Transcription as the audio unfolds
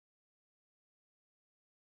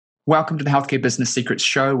Welcome to the Healthcare Business Secrets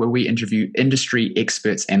Show, where we interview industry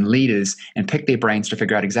experts and leaders and pick their brains to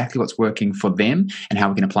figure out exactly what's working for them and how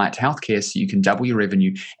we can apply it to healthcare so you can double your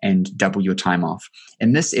revenue and double your time off.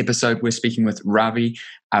 In this episode, we're speaking with Ravi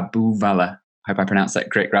Abuvala. I hope I pronounced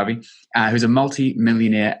that correct, Ravi, who's a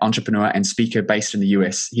multi-millionaire entrepreneur and speaker based in the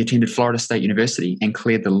US. He attended Florida State University and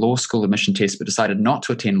cleared the law school admission test, but decided not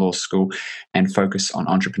to attend law school and focus on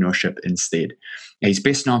entrepreneurship instead. He's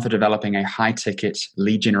best known for developing a high-ticket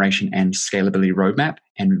lead generation and scalability roadmap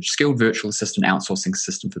and skilled virtual assistant outsourcing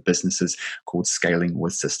system for businesses called Scaling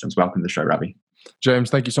with Systems. Welcome to the show, Ravi.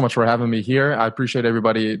 James, thank you so much for having me here. I appreciate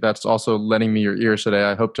everybody that's also lending me your ears today.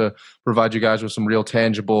 I hope to provide you guys with some real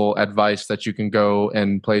tangible advice that you can go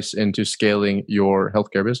and place into scaling your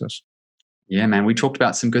healthcare business. Yeah, man, we talked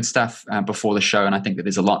about some good stuff before the show, and I think that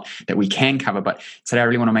there's a lot that we can cover. But today I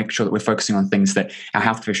really want to make sure that we're focusing on things that our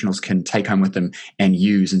health professionals can take home with them and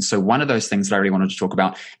use. And so one of those things that I really wanted to talk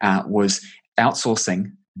about was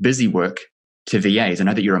outsourcing busy work to VAs. I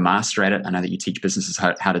know that you're a master at it. I know that you teach businesses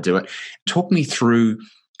how to do it. Talk me through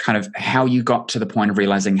kind of how you got to the point of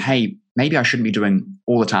realizing, hey, maybe I shouldn't be doing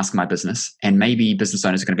all the tasks in my business, and maybe business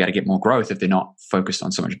owners are going to be able to get more growth if they're not focused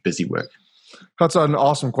on so much busy work. That's an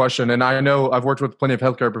awesome question. And I know I've worked with plenty of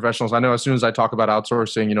healthcare professionals. I know as soon as I talk about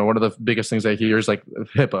outsourcing, one of the biggest things they hear is like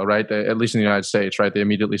HIPAA, right? At least in the United States, right? They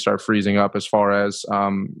immediately start freezing up as far as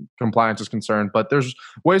compliance is concerned. But there's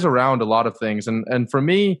ways around a lot of things. And for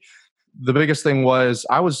me, the biggest thing was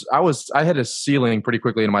I hit a ceiling pretty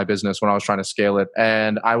quickly in my business when I was trying to scale it.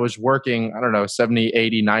 And I was working, 70,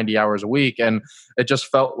 80, 90 hours a week. And it just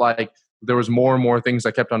felt like there was more and more things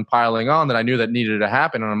that kept on piling on that I knew that needed to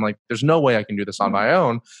happen. And I'm like, there's no way I can do this on my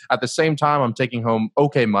own. At the same time, I'm taking home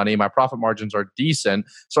okay money. My profit margins are decent.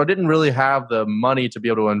 So I didn't really have the money to be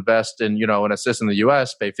able to invest in, an assistant in the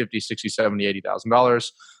US, pay $50, $60, $70,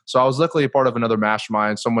 $80,000. So I was luckily a part of another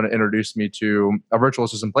mastermind. Someone introduced me to a virtual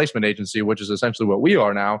assistant placement agency, which is essentially what we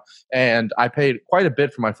are now. And I paid quite a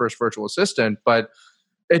bit for my first virtual assistant, but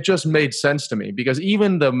it just made sense to me because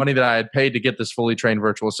even the money that I had paid to get this fully trained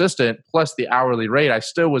virtual assistant plus the hourly rate, I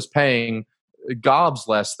still was paying gobs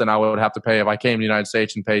less than I would have to pay if I came to the United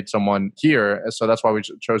States and paid someone here. So that's why we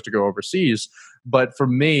chose to go overseas. But for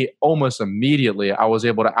me, almost immediately, I was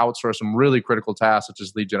able to outsource some really critical tasks such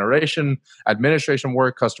as lead generation, administration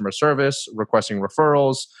work, customer service, requesting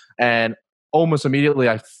referrals, and almost immediately,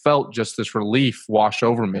 I felt just this relief wash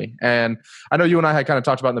over me. And I know you and I had kind of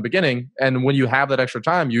talked about in the beginning, and when you have that extra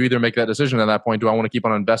time, you either make that decision at that point, do I want to keep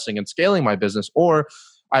on investing and scaling my business? Or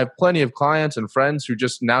I have plenty of clients and friends who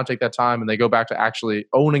just now take that time and they go back to actually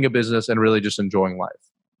owning a business and really just enjoying life.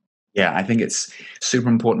 Yeah, I think it's super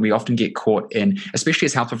important. We often get caught in, especially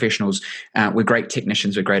as health professionals, we're great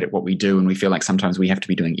technicians, we're great at what we do, and we feel like sometimes we have to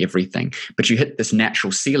be doing everything. But you hit this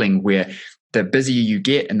natural ceiling where the busier you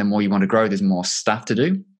get and the more you want to grow, there's more stuff to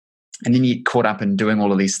do. And then you get caught up in doing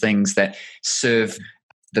all of these things that serve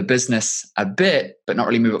the business a bit, but not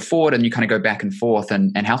really move it forward. And you kind of go back and forth.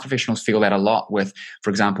 And health professionals feel that a lot with, for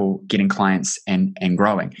example, getting clients and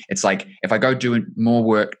growing. It's like, if I go do more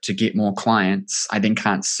work to get more clients, I then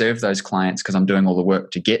can't serve those clients because I'm doing all the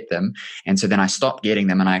work to get them. And so then I stop getting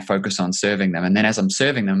them and I focus on serving them. And then as I'm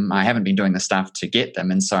serving them, I haven't been doing the stuff to get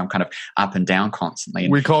them. And so I'm kind of up and down constantly.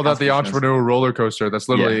 And we call that the entrepreneurial roller coaster. That's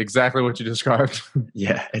literally exactly what you described.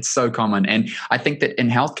 Yeah, it's so common. And I think that in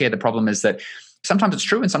healthcare, the problem is that sometimes it's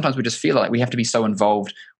true and sometimes we just feel like we have to be so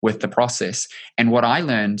involved with the process. And what I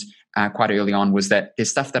learned quite early on was that there's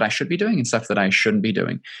stuff that I should be doing and stuff that I shouldn't be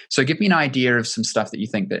doing. So give me an idea of some stuff that you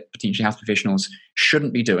think that potentially health professionals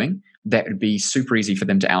shouldn't be doing that would be super easy for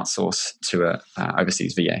them to outsource to a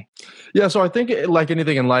overseas VA. Yeah, so I think like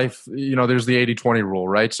anything in life, there's the 80-20 rule,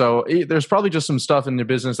 right? So there's probably just some stuff in your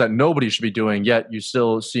business that nobody should be doing, yet you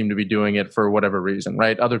still seem to be doing it for whatever reason,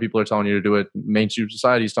 right? Other people are telling you to do it. Mainstream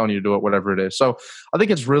society is telling you to do it, whatever it is. So I think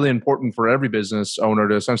it's really important for every business owner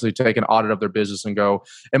to essentially take an audit of their business and go,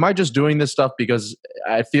 am I just doing this stuff because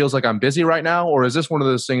it feels like I'm busy right now? Or is this one of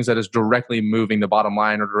those things that is directly moving the bottom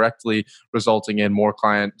line or directly resulting in more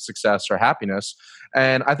client success or happiness?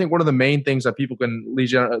 And I think one of the main things that people can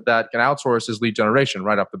outsource is lead generation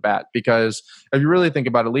right off the bat. Because if you really think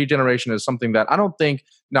about it, lead generation is something that I don't think.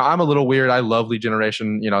 Now, I'm a little weird. I love lead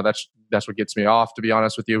generation. That's what gets me off, to be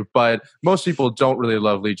honest with you. But most people don't really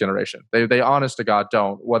love lead generation. They honest to God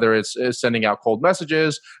don't. Whether it's sending out cold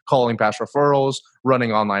messages, calling past referrals,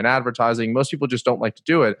 running online advertising, most people just don't like to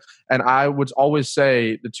do it. And I would always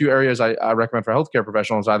say the two areas I recommend for healthcare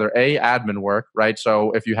professionals, either admin work, right?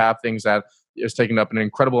 So if you have things that is taking up an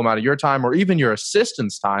incredible amount of your time or even your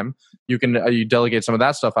assistant's time, you can you delegate some of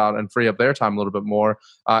that stuff out and free up their time a little bit more.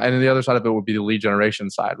 And then the other side of it would be the lead generation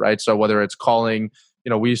side, right? So whether it's calling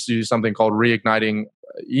we used to use something called reigniting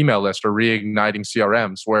email list or reigniting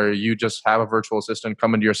CRMs, where you just have a virtual assistant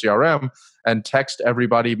come into your CRM and text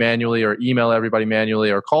everybody manually or email everybody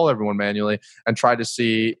manually or call everyone manually and try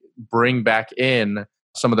to bring back in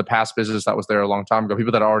some of the past business that was there a long time ago,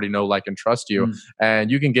 people that already know, like, and trust you.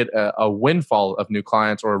 And you can get a windfall of new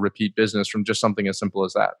clients or a repeat business from just something as simple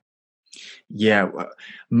as that. Yeah,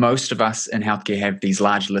 most of us in healthcare have these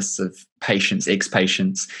large lists of patients,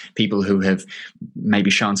 ex-patients, people who have maybe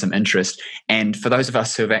shown some interest. And for those of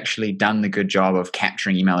us who have actually done the good job of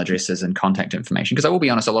capturing email addresses and contact information, because I will be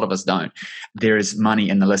honest, a lot of us don't, there is money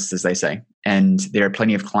in the list, as they say. And there are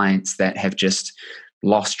plenty of clients that have just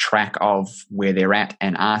lost track of where they're at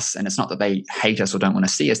and us. And it's not that they hate us or don't want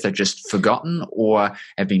to see us. They've just forgotten or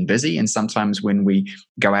have been busy. And sometimes when we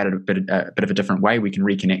go at it a bit of a different way, we can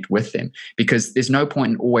reconnect with them, because there's no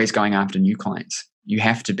point in always going after new clients. You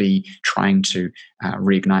have to be trying to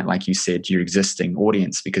reignite, like you said, your existing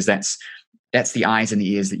audience, because that's the eyes and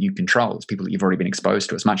the ears that you control. It's people that you've already been exposed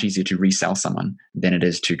to. It's much easier to resell someone than it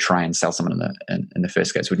is to try and sell someone in the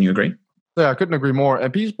first case. Wouldn't you agree? Yeah, I couldn't agree more.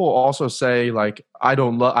 And people also say, like, I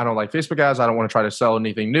don't like Facebook ads. I don't want to try to sell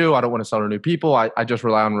anything new. I don't want to sell to new people. I just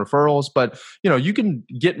rely on referrals. But, you can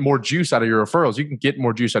get more juice out of your referrals. You can get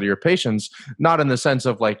more juice out of your patients, not in the sense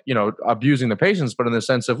of, like, abusing the patients, but in the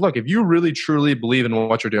sense of, look, if you really truly believe in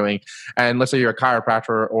what you're doing, and let's say you're a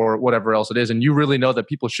chiropractor or whatever else it is, and you really know that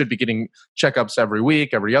people should be getting checkups every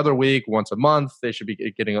week, every other week, once a month, they should be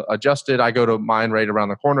getting adjusted. I go to mine right around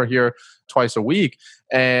the corner here twice a week.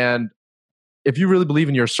 And if you really believe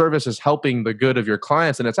in your service is helping the good of your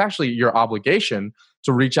clients, and it's actually your obligation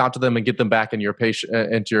to reach out to them and get them back into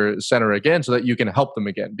your center again, so that you can help them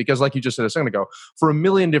again. Because, like you just said a second ago, for a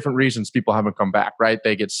million different reasons, people haven't come back, right?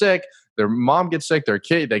 They get sick, their mom gets sick, their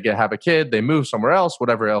kid, have a kid, they move somewhere else,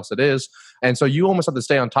 whatever else it is. And so you almost have to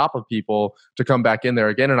stay on top of people to come back in there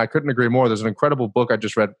again. And I couldn't agree more. There's an incredible book I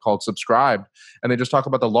just read called Subscribed. And they just talk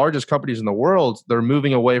about the largest companies in the world. They're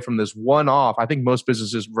moving away from this one-off. I think most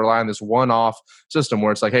businesses rely on this one-off system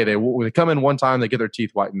where it's like, hey, they come in one time, they get their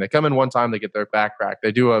teeth whitened. They come in one time, they get their back cracked.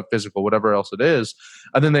 They do a physical, whatever else it is.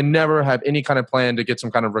 And then they never have any kind of plan to get some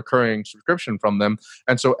kind of recurring subscription from them.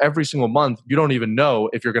 And so every single month, you don't even know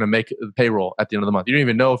if you're going to make the payroll at the end of the month. You don't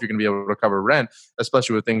even know if you're going to be able to cover rent,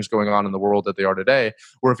 especially with things going on in the world that they are today.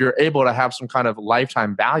 Or if you're able to have some kind of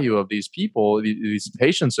lifetime value of these people, these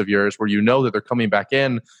patients of yours, where you know that they're coming back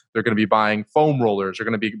in, they're going to be buying foam rollers, they're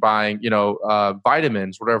going to be buying,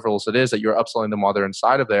 vitamins, whatever else it is that you're upselling them while they're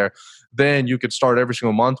inside of there, then you could start every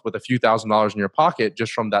single month with a few $1,000s in your pocket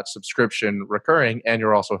just from that subscription recurring, and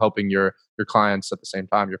you're also helping your clients at the same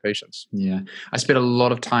time, your patients. Yeah, I spent a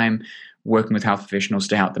lot of time working with health professionals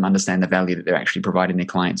to help them understand the value that they're actually providing their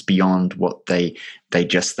clients beyond what they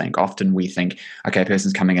just think. Often we think, okay, a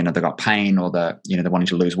person's coming in and they've got pain, or they're wanting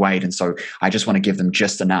to lose weight, and so I just want to give them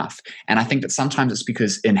just enough. And I think that sometimes it's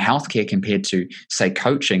because in healthcare, compared to, say,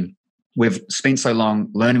 coaching, we've spent so long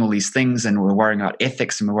learning all these things, and we're worrying about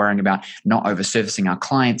ethics, and we're worrying about not over-servicing our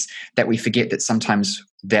clients, that we forget that sometimes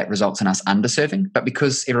that results in us underserving. But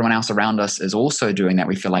because everyone else around us is also doing that,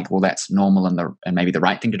 we feel like, well, that's normal and maybe the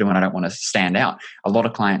right thing to do, and I don't want to stand out. A lot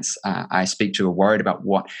of clients I speak to are worried about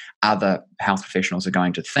what other health professionals are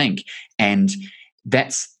going to think. And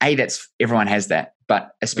that's everyone has that.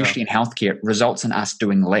 But especially in healthcare, it results in us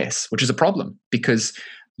doing less, which is a problem, because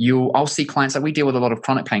I'll see clients, like we deal with a lot of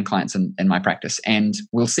chronic pain clients in my practice, and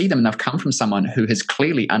we'll see them and they've come from someone who has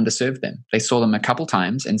clearly underserved them. They saw them a couple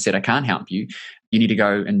times and said, I can't help you. You need to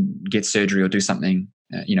go and get surgery or do something,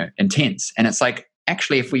 intense. And it's like,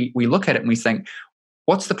 actually, if we look at it and we think,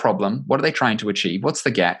 what's the problem? What are they trying to achieve? What's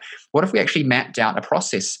the gap? What if we actually mapped out a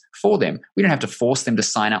process for them? We don't have to force them to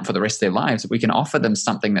sign up for the rest of their lives. We can offer them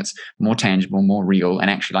something that's more tangible, more real, and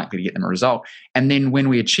actually likely to get them a result. And then when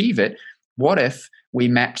we achieve it, what if we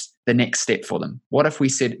mapped the next step for them? What if we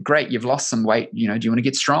said, great, you've lost some weight. Do you want to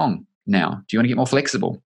get strong now? Do you want to get more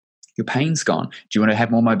flexible? Your pain's gone. Do you want to have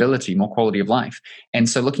more mobility, more quality of life? And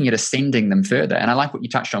so looking at ascending them further. And I like what you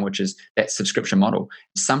touched on, which is that subscription model.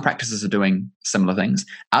 Some practices are doing similar things.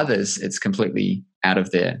 Others, it's completely out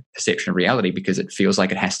of their perception of reality, because it feels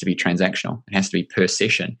like it has to be transactional. It has to be per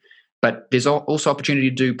session. But there's also opportunity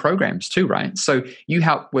to do programs too, right? So you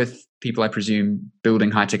help with people, I presume, building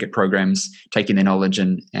high-ticket programs, taking their knowledge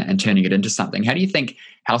and turning it into something. How do you think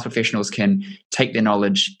health professionals can take their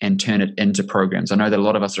knowledge and turn it into programs? I know that a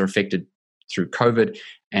lot of us are affected through COVID,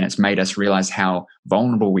 and it's made us realize how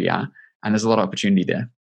vulnerable we are, and there's a lot of opportunity there.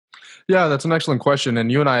 Yeah, that's an excellent question.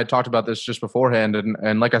 And you and I had talked about this just beforehand.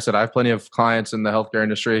 And like I said, I have plenty of clients in the healthcare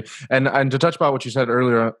industry. And to touch about what you said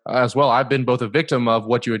earlier as well, I've been both a victim of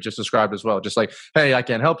what you had just described as well. Just like, hey, I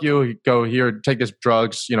can't help you. Go here, take this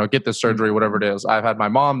drugs, get this surgery, whatever it is. I've had my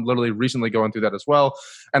mom literally recently going through that as well.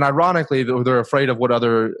 And ironically, they're afraid of what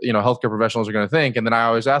other, healthcare professionals are going to think. And then I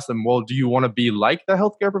always ask them, well, do you want to be like the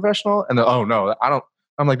healthcare professional? And they're, oh, no, I don't.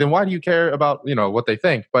 I'm like, then why do you care about, what they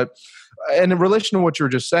think? But and in relation to what you were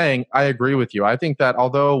just saying, I agree with you. I think that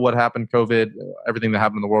although what happened, COVID, everything that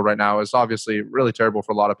happened in the world right now is obviously really terrible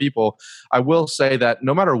for a lot of people, I will say that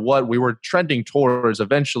no matter what, we were trending towards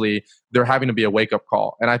eventually there having to be a wake-up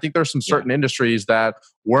call. And I think there's some certain industries that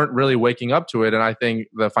weren't really waking up to it. And I think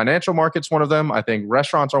the financial market's one of them. I think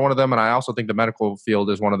restaurants are one of them. And I also think the medical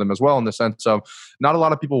field is one of them as well, in the sense of not a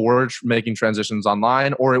lot of people were making transitions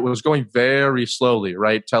online, or it was going very slowly,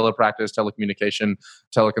 right? Telepractice, telecommunication,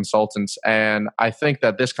 teleconsultants. And I think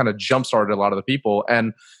that this kind of jump-started a lot of the people.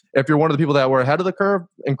 And if you're one of the people that were ahead of the curve,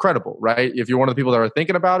 incredible, right? If you're one of the people that are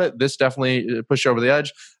thinking about it, this definitely pushed you over the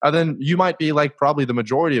edge. And then you might be like probably the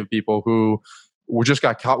majority of people who just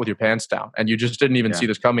got caught with your pants down and you just didn't even see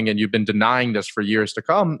this coming, and you've been denying this for years to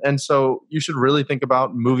come. And so you should really think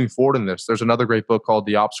about moving forward in this. There's another great book called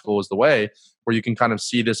The Obstacle is the Way, where you can kind of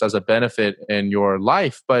see this as a benefit in your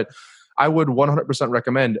life. But I would 100%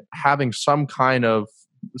 recommend having some kind of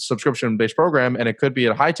subscription-based program, and it could be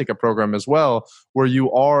a high-ticket program as well, where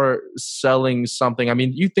you are selling something. I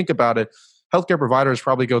mean, you think about it, healthcare providers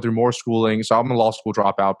probably go through more schooling. So I'm a law school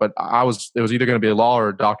dropout, but it was either going to be a law or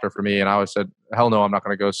a doctor for me. And I always said, hell no, I'm not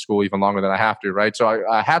going to go to school even longer than I have to, right? So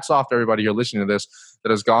hats off to everybody here listening to this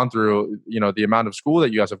that has gone through, the amount of school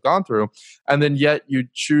that you guys have gone through. And then yet you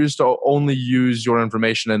choose to only use your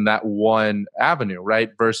information in that one avenue,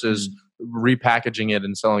 right? Versus repackaging it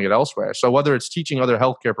and selling it elsewhere. So whether it's teaching other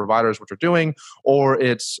healthcare providers what you're doing, or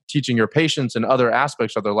it's teaching your patients and other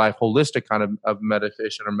aspects of their life, holistic kind of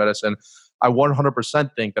medication or medicine, I 100%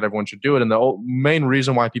 think that everyone should do it. And the main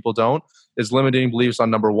reason why people don't is limiting beliefs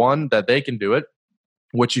on, number one, that they can do it,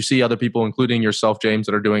 which you see other people, including yourself, James,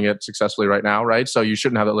 that are doing it successfully right now, right? So you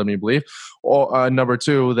shouldn't have that limiting belief. Or number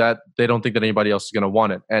two, that they don't think that anybody else is going to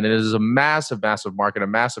want it. And it is a massive, massive market, a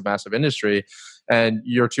massive, massive industry. And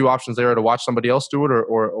your two options there are to watch somebody else do it,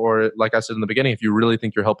 or like I said in the beginning, if you really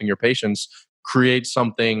think you're helping your patients, create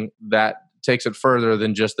something that takes it further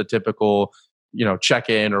than just the typical,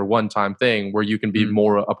 check-in or one-time thing, where you can be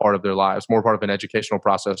more a part of their lives, more part of an educational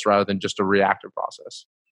process rather than just a reactive process.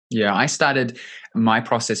 Yeah, I started my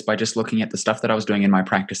process by just looking at the stuff that I was doing in my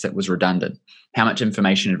practice that was redundant. How much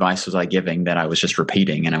information advice was I giving that I was just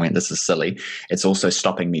repeating? And I went, this is silly. It's also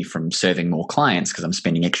stopping me from serving more clients because I'm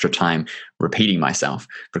spending extra time repeating myself.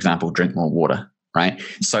 For example, drink more water, right?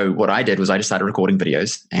 So what I did was I just started recording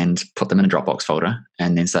videos and put them in a Dropbox folder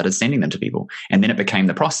and then started sending them to people. And then it became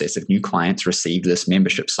the process of new clients received this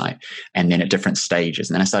membership site, and then at different stages.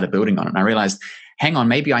 And then I started building on it. And I realized, hang on,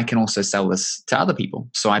 maybe I can also sell this to other people.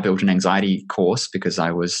 So I built an anxiety course because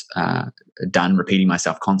I was done repeating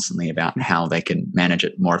myself constantly about how they can manage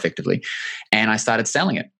it more effectively. And I started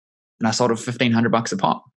selling it. And I sold it for $1,500 a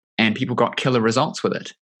pop. And people got killer results with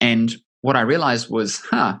it. And what I realized was,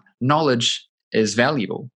 knowledge is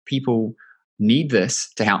valuable. People need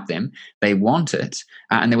this to help them. They want it,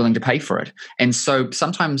 and they're willing to pay for it. And so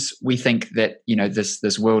sometimes we think that,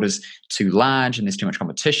 this world is too large and there's too much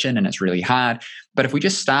competition and it's really hard. But if we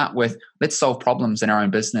just start with, let's solve problems in our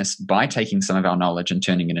own business by taking some of our knowledge and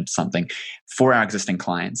turning it into something for our existing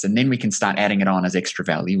clients, and then we can start adding it on as extra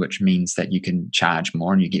value, which means that you can charge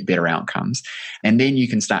more and you get better outcomes. And then you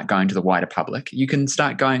can start going to the wider public. You can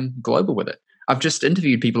start going global with it. I've just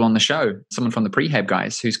interviewed people on the show, someone from the Prehab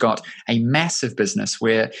guys who's got a massive business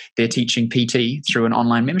where they're teaching PT through an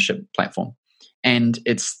online membership platform. And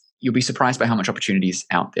you'll be surprised by how much opportunity is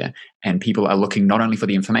out there. And people are looking not only for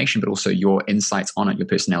the information, but also your insights on it, your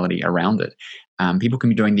personality around it. People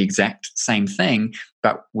can be doing the exact same thing,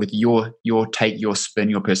 but with your take, your spin,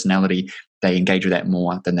 your personality, they engage with that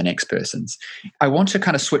more than the next person's. I want to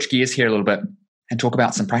kind of switch gears here a little bit and talk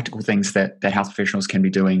about some practical things that health professionals can be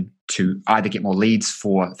doing to either get more leads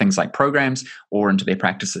for things like programs or into their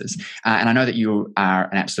practices. And I know that you are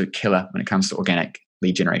an absolute killer when it comes to organic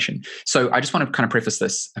lead generation. So I just want to kind of preface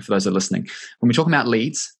this for those that are listening. When we're talking about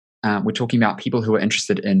leads, we're talking about people who are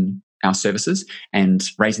interested in our services and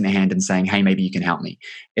raising their hand and saying, hey, maybe you can help me.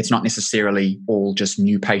 It's not necessarily all just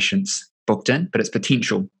new patients booked in, but it's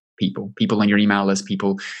potential people on your email list,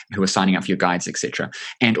 people who are signing up for your guides, etc.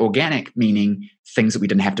 And organic meaning things that we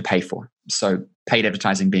didn't have to pay for. So paid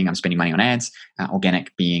advertising being I'm spending money on ads,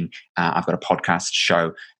 organic being I've got a podcast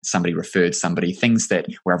show, somebody referred somebody, things that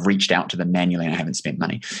where I've reached out to them manually and I haven't spent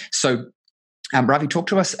money. So Ravi, talk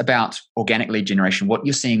to us about organic lead generation, what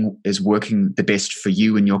you're seeing is working the best for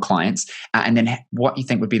you and your clients, and then what you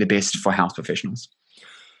think would be the best for health professionals.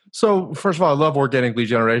 So first of all, I love organic lead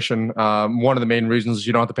generation. One of the main reasons is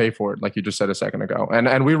you don't have to pay for it, like you just said a second ago.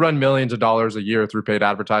 And we run millions of dollars a year through paid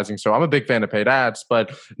advertising. So I'm a big fan of paid ads.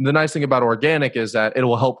 But the nice thing about organic is that it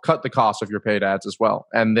will help cut the cost of your paid ads as well.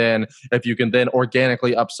 And then if you can then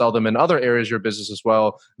organically upsell them in other areas of your business as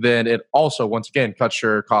well, then it also, once again, cuts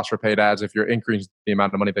your cost for paid ads if you're increasing the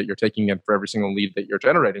amount of money that you're taking in for every single lead that you're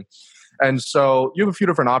generating. And so you have a few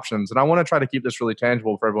different options. And I want to try to keep this really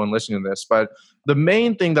tangible for everyone listening to this. But the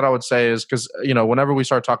main thing that I would say is because, whenever we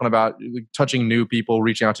start talking about touching new people,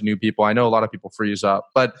 reaching out to new people, I know a lot of people freeze up.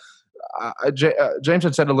 But James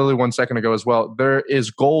had said it literally 1 second ago as well. There is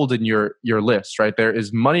gold in your list, right? There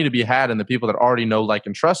is money to be had in the people that already know, like,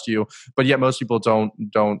 and trust you, but yet most people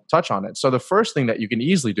don't touch on it. So the first thing that you can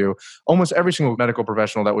easily do, almost every single medical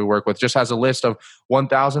professional that we work with just has a list of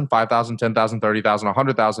 1,000, 5,000, 10,000, 30,000,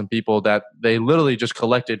 100,000 people that they literally just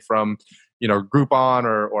collected from Groupon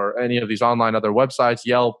or any of these online other websites,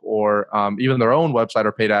 Yelp, or even their own website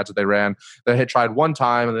or paid ads that they ran that had tried one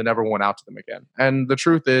time and they never went out to them again. And the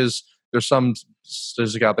truth is, there's some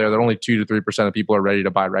statistic out there that only 2 to 3% of people are ready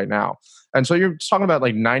to buy right now. And so you're talking about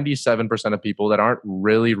like 97% of people that aren't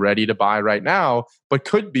really ready to buy right now, but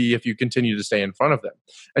could be if you continue to stay in front of them.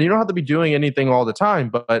 And you don't have to be doing anything all the time,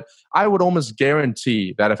 but I would almost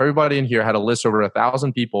guarantee that if everybody in here had a list over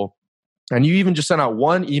 1,000 people, and you even just sent out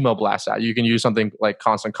one email blast out, you can use something like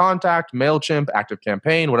Constant Contact, MailChimp,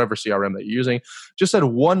 ActiveCampaign, whatever CRM that you're using. Just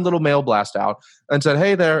send one little mail blast out and said,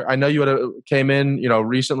 hey there, I know you came in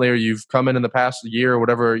recently, or you've come in the past year, or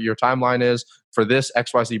whatever your timeline is for this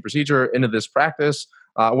XYZ procedure into this practice.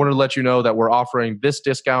 I wanted to let you know that we're offering this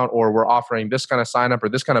discount, or we're offering this kind of sign up, or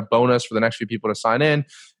this kind of bonus for the next few people to sign in.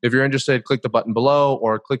 If you're interested, click the button below,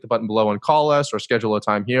 or click the button below and call us, or schedule a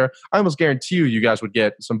time here. I almost guarantee you guys would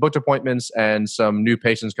get some booked appointments and some new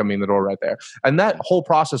patients coming in the door right there. And that whole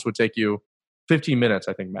process would take you 15 minutes,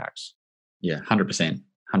 I think, max. Yeah, 100%.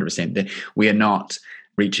 100%. We are not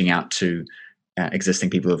reaching out to existing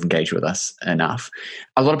people who have engaged with us enough.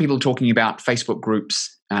 A lot of people are talking about Facebook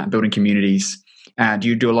groups, building communities. Do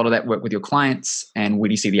you do a lot of that work with your clients, and where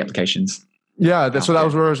do you see the applications? Yeah, so that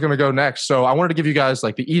was where I was going to go next. So I wanted to give you guys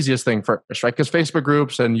like the easiest thing first, right? Because Facebook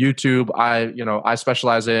groups and YouTube, I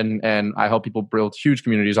specialize in, and I help people build huge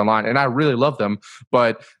communities online, and I really love them.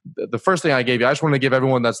 But the first thing I gave you, I just want to give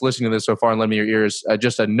everyone that's listening to this so far and lend me your ears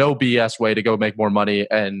just a no BS way to go make more money.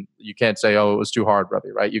 And you can't say, oh, it was too hard,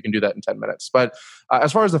 Ravi, right? You can do that in 10 minutes. But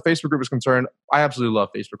as far as the Facebook group is concerned, I absolutely love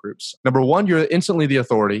Facebook groups. Number one, you're instantly the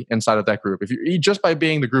authority inside of that group. If you just by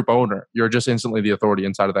being the group owner, you're just instantly the authority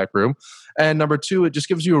inside of that group. And number two, it just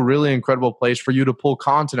gives you a really incredible place for you to pull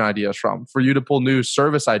content ideas from, for you to pull new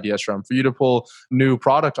service ideas from, for you to pull new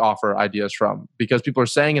product offer ideas from, because people are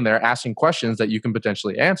saying in there, asking questions that you can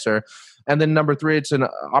potentially answer. And then number three, it's an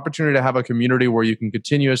opportunity to have a community where you can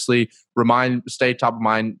continuously stay top of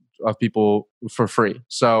mind of people for free.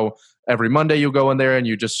 So every Monday you go in there and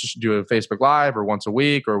you just do a Facebook Live, or once a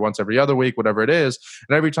week, or once every other week, whatever it is.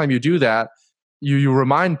 And every time you do that, you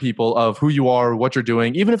remind people of who you are, what you're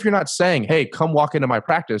doing. Even if you're not saying, hey, come walk into my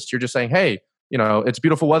practice, you're just saying, hey, it's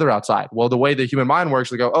beautiful weather outside. Well, the way the human mind works,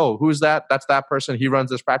 they go, oh, who's that? That's that person. He runs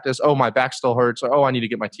this practice. Oh, my back still hurts. Oh, I need to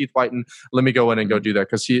get my teeth whitened. Let me go in and go do that.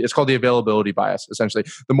 Because it's called the availability bias, essentially.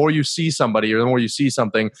 The more you see somebody, or the more you see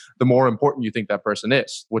something, the more important you think that person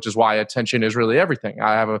is, which is why attention is really everything.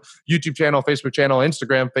 I have a YouTube channel, Facebook channel,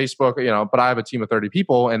 Instagram, Facebook, but I have a team of 30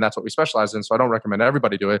 people, and that's what we specialize in. So I don't recommend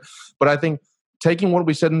everybody do it. But I think taking what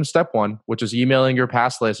we said in step one, which is emailing your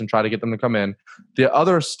past list and try to get them to come in. The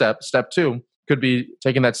other step two, could be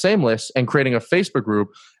taking that same list and creating a Facebook group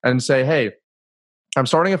and say, hey, I'm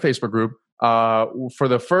starting a Facebook group. For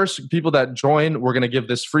the first people that join, we're going to give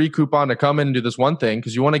this free coupon to come in and do this one thing,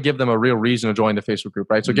 because you want to give them a real reason to join the Facebook group,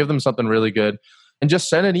 right? So give them something really good. And just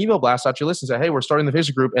send an email blast out your list and say, hey, we're starting the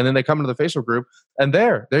Facebook group. And then they come into the Facebook group, and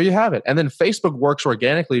there you have it. And then Facebook works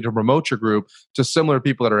organically to promote your group to similar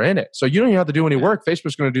people that are in it. So you don't even have to do any work.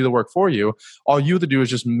 Facebook's going to do the work for you. All you have to do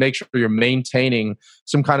is just make sure you're maintaining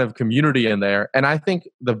some kind of community in there. And I think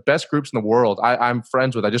the best groups in the world, I'm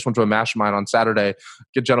friends with, I just went to a mastermind on Saturday.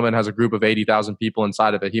 A gentleman has a group of 80,000 people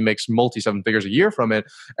inside of it. He makes multi-seven figures a year from it.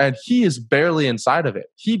 And he is barely inside of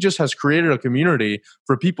it. He just has created a community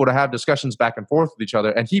for people to have discussions back and forth with each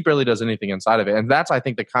other, and he barely does anything inside of it. And that's, I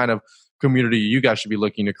think, the kind of community you guys should be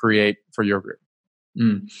looking to create for your group.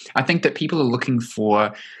 I think that people are looking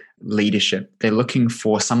for leadership. They're looking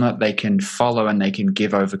for someone that they can follow and they can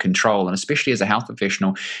give over control. And especially as a health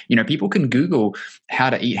professional, people can Google how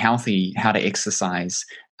to eat healthy, how to exercise,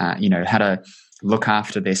 how to look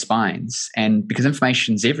after their spines. And because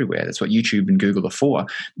information's everywhere, that's what YouTube and Google are for.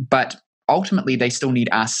 But ultimately, they still need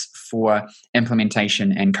us for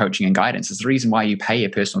implementation and coaching and guidance. It's the reason why you pay a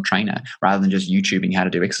personal trainer rather than just YouTubing how to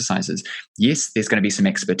do exercises. Yes, there's going to be some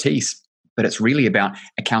expertise, but it's really about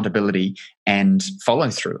accountability and follow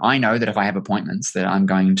through. I know that if I have appointments that I'm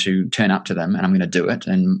going to turn up to them and I'm going to do it,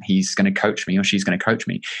 and he's going to coach me or she's going to coach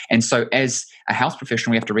me. And so as a health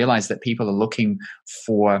professional, we have to realize that people are looking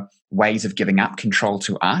for ways of giving up control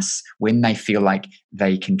to us when they feel like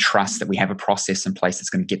they can trust that we have a process in place that's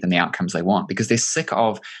going to get them the outcomes they want, because they're sick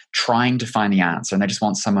of trying to find the answer and they just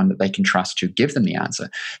want someone that they can trust to give them the answer.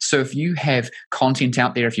 So if you have content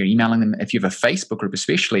out there, if you're emailing them, if you have a Facebook group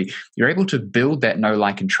especially, you're able to build that know,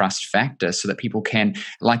 like, and trust factor so that people can,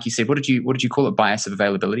 like you said, what did you call it? Bias of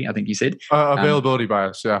availability, I think you said. Availability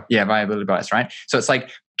bias, yeah. Yeah, availability bias, right? So it's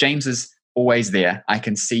like James is always there. I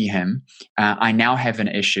can see him. I now have an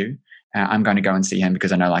issue. I'm going to go and see him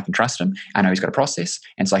because I know I can trust him. I know he's got a process,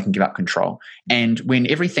 and so I can give up control. And when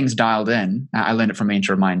everything's dialed in, I learned it from a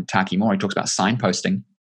mentor of mine, Taki Moore. He talks about signposting.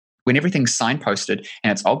 When everything's signposted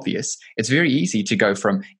and it's obvious, it's very easy to go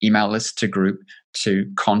from email list to group to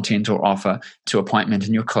content or offer to appointment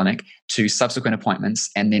in your clinic to subsequent appointments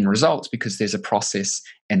and then results, because there's a process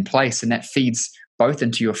in place, and that feeds both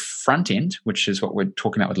into your front end, which is what we're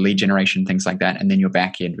talking about with lead generation, things like that, and then your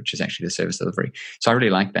back end, which is actually the service delivery. So I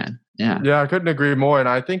really like that. Yeah, I couldn't agree more. And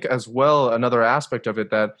I think as well, another aspect of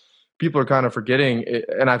it that people are kind of forgetting,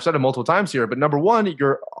 and I've said it multiple times here, but number one,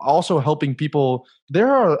 you're also helping people. There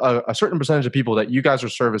are a certain percentage of people that you guys are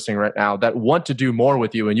servicing right now that want to do more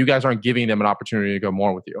with you, and you guys aren't giving them an opportunity to go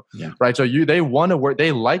more with you. Yeah. Right. So they want to work.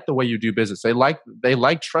 They like the way you do business. They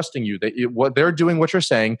like trusting you. What they're doing, what you're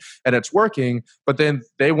saying, and it's working. But then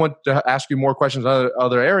they want to ask you more questions in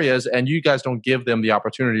other areas, and you guys don't give them the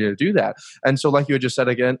opportunity to do that. And so, like you had just said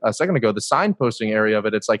again a second ago, the signposting area of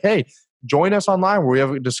it, it's like, hey, join us online where we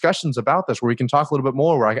have discussions about this, where we can talk a little bit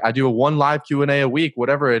more, where I do a one live Q&A a week,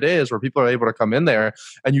 whatever it is, where people are able to come in there,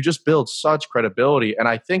 and you just build such credibility. And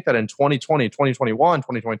I think that in 2020, 2021,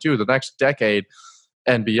 2022, the next decade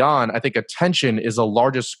and beyond, I think attention is the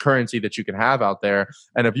largest currency that you can have out there.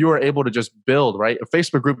 And if you are able to just build, right, a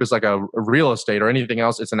Facebook group is like a real estate or anything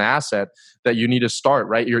else. It's an asset that you need to start,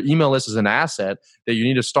 right? Your email list is an asset that you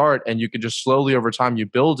need to start, and you can just slowly over time, you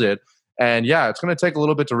build it. And yeah, it's going to take a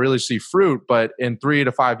little bit to really see fruit, but in 3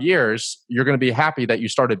 to 5 years, you're going to be happy that you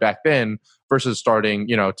started back then versus starting,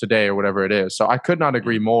 today or whatever it is. So I could not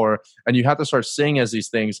agree more. And you have to start seeing as these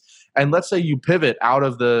things. And let's say you pivot out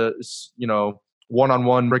of the,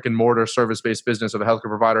 one-on-one brick and mortar service-based business of a healthcare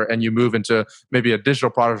provider, and you move into maybe a digital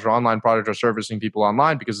product or online product or servicing people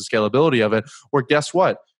online because of the scalability of it. Or guess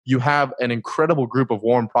what? You have an incredible group of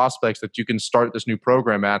warm prospects that you can start this new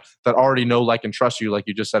program at that already know, like, and trust you, like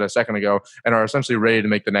you just said a second ago, and are essentially ready to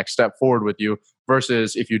make the next step forward with you,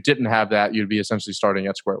 versus if you didn't have that, you'd be essentially starting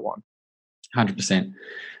at square one. 100%.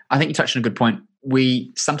 I think you touched on a good point.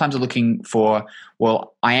 We sometimes are looking for,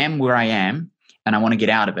 well, I am where I am and I want to get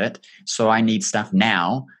out of it, so I need stuff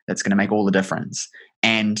now that's going to make all the difference.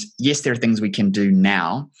 And yes, there are things we can do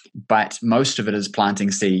now, but most of it is planting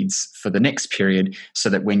seeds for the next period, so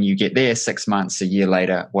that when you get there 6 months, a year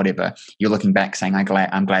later, whatever, you're looking back saying, I'm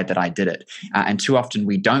glad that I did it. And too often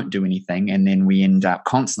we don't do anything, and then we end up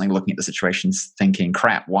constantly looking at the situations thinking,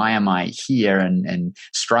 crap, why am I here and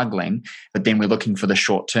struggling? But then we're looking for the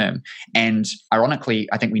short term. And ironically,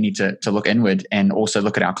 I think we need to look inward and also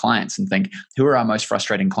look at our clients and think, who are our most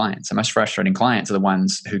frustrating clients? Our most frustrating clients are the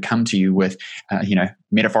ones who come to you with,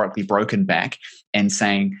 metaphorically broken back and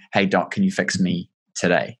saying, hey doc, can you fix me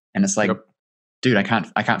today? And it's like, yep. Dude, I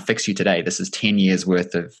can't fix you today. This is 10 years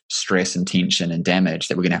worth of stress and tension and damage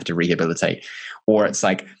that we're going to have to rehabilitate. Or it's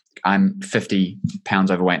like, I'm 50 pounds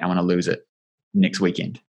overweight. I want to lose it next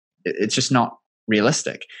weekend. It's just not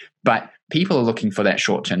realistic. But people are looking for that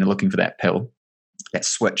short term. They're looking for that pill, that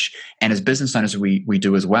switch. And as business owners, we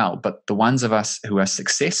do as well. But the ones of us who are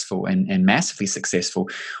successful and massively successful,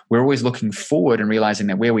 we're always looking forward and realizing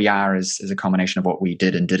that where we are is a combination of what we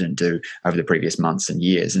did and didn't do over the previous months and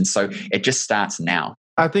years. And so it just starts now.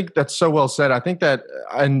 I think that's so well said. I think that,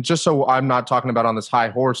 and just so I'm not talking about on this high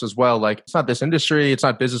horse as well, like it's not this industry, it's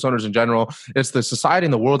not business owners in general, it's the society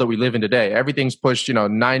and the world that we live in today. Everything's pushed,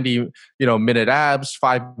 90, minute abs,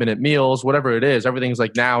 5-minute meals, whatever it is. Everything's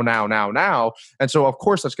like now, now, now, now. And so of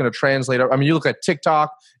course that's going to translate. I mean, you look at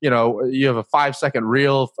TikTok, you have a 5-second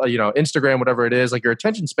reel, Instagram, whatever it is, like your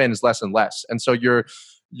attention span is less and less. And so your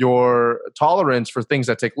tolerance for things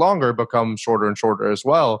that take longer becomes shorter and shorter as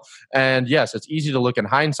well. And yes, it's easy to look in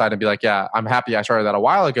hindsight and be like, yeah, I'm happy I started that a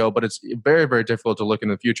while ago, but it's very, very difficult to look in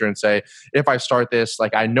the future and say, if I start this,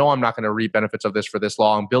 like I know I'm not going to reap benefits of this for this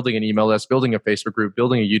long, building an email list, building a Facebook group,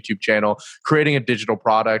 building a YouTube channel, creating a digital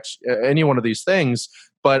product, any one of these things.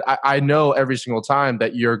 But I know every single time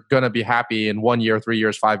that you're going to be happy in 1 year, 3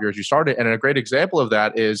 years, 5 years you started. And a great example of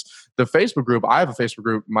that is the Facebook group. I have a Facebook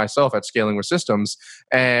group myself at Scaling with Systems.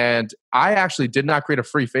 And I actually did not create a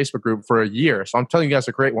free Facebook group for a year. So I'm telling you guys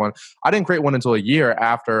to create one. I didn't create one until a year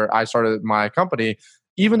after I started my company,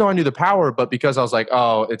 even though I knew the power, but because I was like,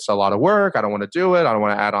 oh, it's a lot of work. I don't want to do it. I don't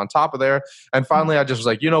want to add on top of there. And finally, I just was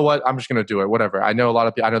like, you know what? I'm just going to do it. Whatever. I know a lot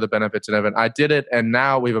of people, I know the benefits and everything. I did it. And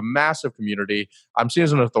now we have a massive community. I'm seen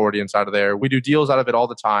as an authority inside of there. We do deals out of it all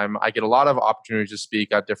the time. I get a lot of opportunities to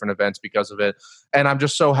speak at different events because of it. And I'm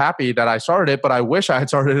just so happy that I started it, but I wish I had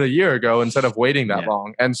started it a year ago instead of waiting that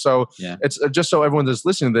long. And so it's just so everyone that's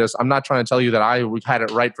listening to this, I'm not trying to tell you that I had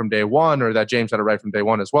it right from day one or that James had it right from day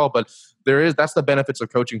one as well, but that's the benefits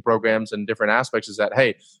of coaching programs and different aspects is that,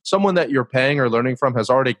 hey, someone that you're paying or learning from has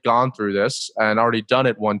already gone through this and already done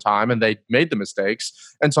it one time and they made the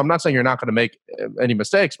mistakes. And so I'm not saying you're not going to make any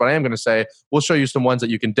mistakes, but I am going to say, we'll show you some ones that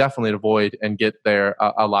you can definitely avoid and get there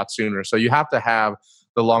a lot sooner. So you have to have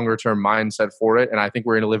the longer term mindset for it. And I think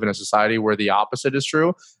we're going to live in a society where the opposite is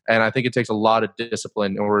true. And I think it takes a lot of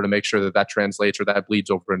discipline in order to make sure that translates or that bleeds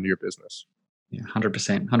over into your business. Yeah,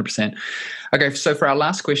 100%, 100%. Okay, so for our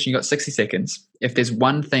last question, you got 60 seconds. If there's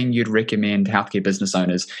one thing you'd recommend healthcare business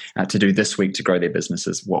owners to do this week to grow their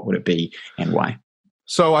businesses, what would it be and why?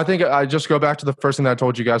 So I think I just go back to the first thing that I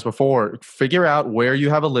told you guys before. Figure out where you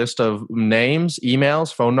have a list of names,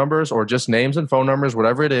 emails, phone numbers, or just names and phone numbers,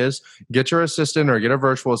 whatever it is. Get your assistant or get a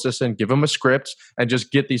virtual assistant, give them a script, and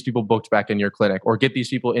just get these people booked back in your clinic or get these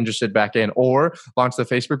people interested back in or launch the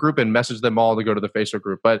Facebook group and message them all to go to the Facebook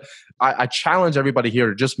group. But I challenge everybody here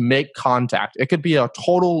to just make contact. It could be a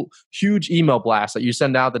total huge email blast that you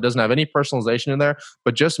send out that doesn't have any personalization in there,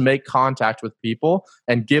 but just make contact with people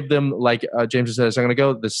and give them, like James said, I'm going to go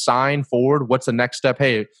the sign forward. What's the next step?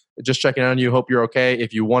 Hey, just checking on you. Hope you're okay.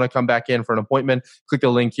 If you want to come back in for an appointment, click the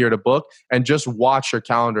link here to book and just watch your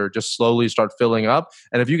calendar just slowly start filling up.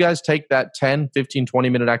 And if you guys take that 10, 15,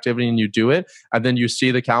 20-minute activity and you do it, and then you see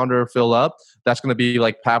the calendar fill up, that's going to be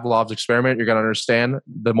like Pavlov's experiment. You're going to understand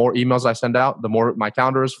the more emails I send out, the more my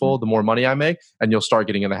calendar is full, the more money I make, and you'll start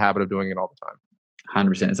getting in the habit of doing it all the time.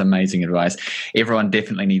 100%. It's amazing advice. Everyone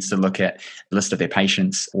definitely needs to look at a list of their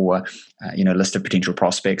patients or list of potential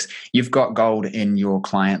prospects. You've got gold in your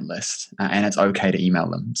client list and it's okay to email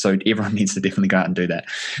them. So everyone needs to definitely go out and do that.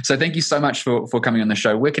 So thank you so much for coming on the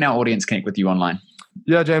show. Where can our audience connect with you online?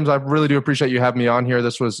 Yeah, James, I really do appreciate you having me on here.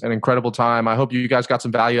 This was an incredible time. I hope you guys got some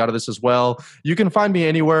value out of this as well. You can find me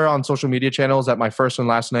anywhere on social media channels at my first and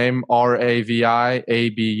last name, Raviabuvala,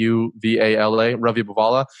 Ravi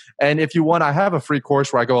Abuvala. And if you want, I have a free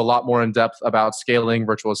course where I go a lot more in depth about scaling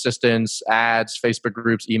virtual assistants, ads, Facebook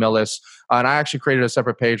groups, email lists. And I actually created a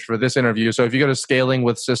separate page for this interview. So if you go to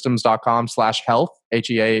scalingwithsystems.com/health,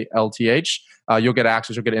 HEALTH, you'll get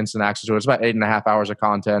access, you'll get instant access to it. It's about 8.5 hours of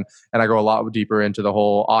content. And I go a lot deeper into the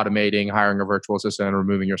whole automating, hiring a virtual assistant, and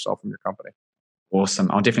removing yourself from your company. Awesome.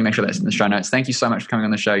 I'll definitely make sure that's in the show notes. Thank you so much for coming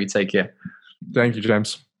on the show. You take care. Thank you,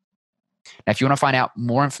 James. Now, if you want to find out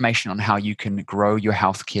more information on how you can grow your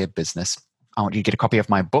healthcare business, I want you to get a copy of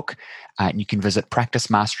my book. And you can visit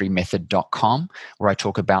practicemasterymethod.com, where I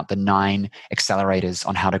talk about the 9 accelerators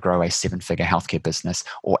on how to grow a 7-figure healthcare business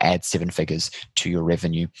or add 7 figures to your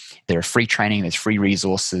revenue. There are free training, there's free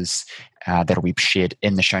resources that'll be shared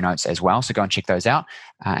in the show notes as well. So go and check those out.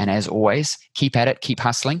 And as always, keep at it, keep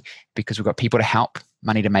hustling, because we've got people to help,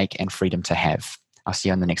 money to make, and freedom to have. I'll see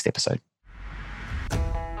you on the next episode.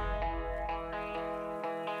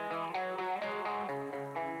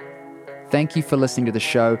 Thank you for listening to the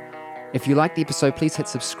show. If you liked the episode, please hit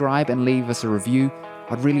subscribe and leave us a review.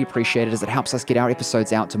 I'd really appreciate it as it helps us get our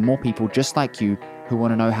episodes out to more people just like you who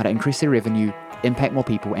want to know how to increase their revenue, impact more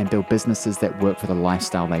people, and build businesses that work for the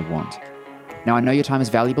lifestyle they want. Now, I know your time is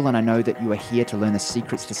valuable and I know that you are here to learn the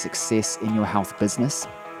secrets to success in your health business.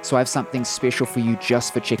 So I have something special for you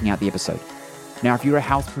just for checking out the episode. Now, if you're a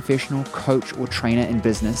health professional, coach, or trainer in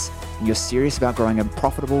business, and you're serious about growing a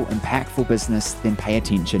profitable, impactful business, then pay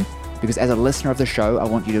attention, because as a listener of the show, I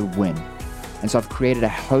want you to win. And so I've created a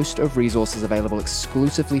host of resources available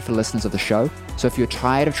exclusively for listeners of the show. So if you're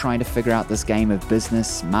tired of trying to figure out this game of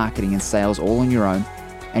business, marketing, and sales all on your own,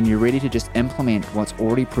 and you're ready to just implement what's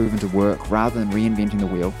already proven to work rather than reinventing the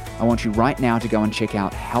wheel, I want you right now to go and check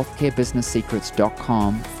out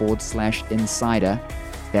healthcarebusinesssecrets.com/insider.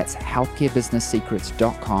 That's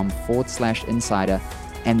healthcarebusinesssecrets.com/insider.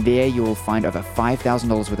 And there you will find over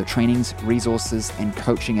 $5,000 worth of trainings, resources, and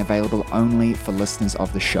coaching available only for listeners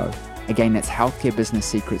of the show. Again, that's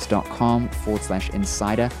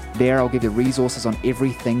healthcarebusinesssecrets.com/insider. There I'll give you resources on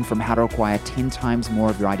everything from how to acquire 10 times more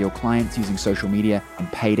of your ideal clients using social media and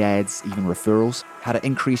paid ads, even referrals, how to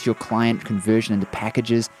increase your client conversion into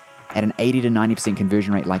packages at an 80 to 90%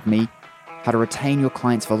 conversion rate like me, how to retain your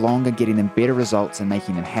clients for longer, getting them better results and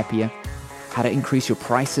making them happier, how to increase your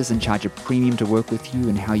prices and charge a premium to work with you,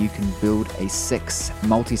 and how you can build a 6,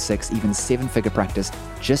 multi-6, even 7-figure practice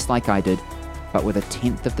just like I did, but with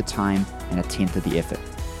 1/10 of the time and 1/10 of the effort.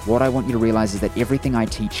 What I want you to realize is that everything I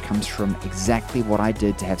teach comes from exactly what I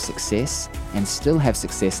did to have success and still have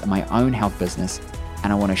success in my own health business,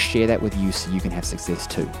 and I want to share that with you so you can have success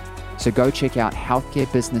too. So go check out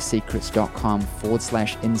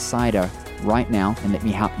healthcarebusinesssecrets.com/insider right now and let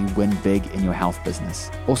me help you win big in your health business.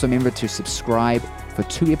 Also remember to subscribe for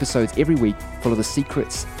 2 episodes every week full of the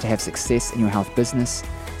secrets to have success in your health business,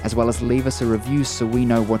 as well as leave us a review so we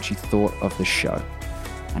know what you thought of the show.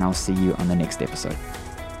 And I'll see you on the next episode.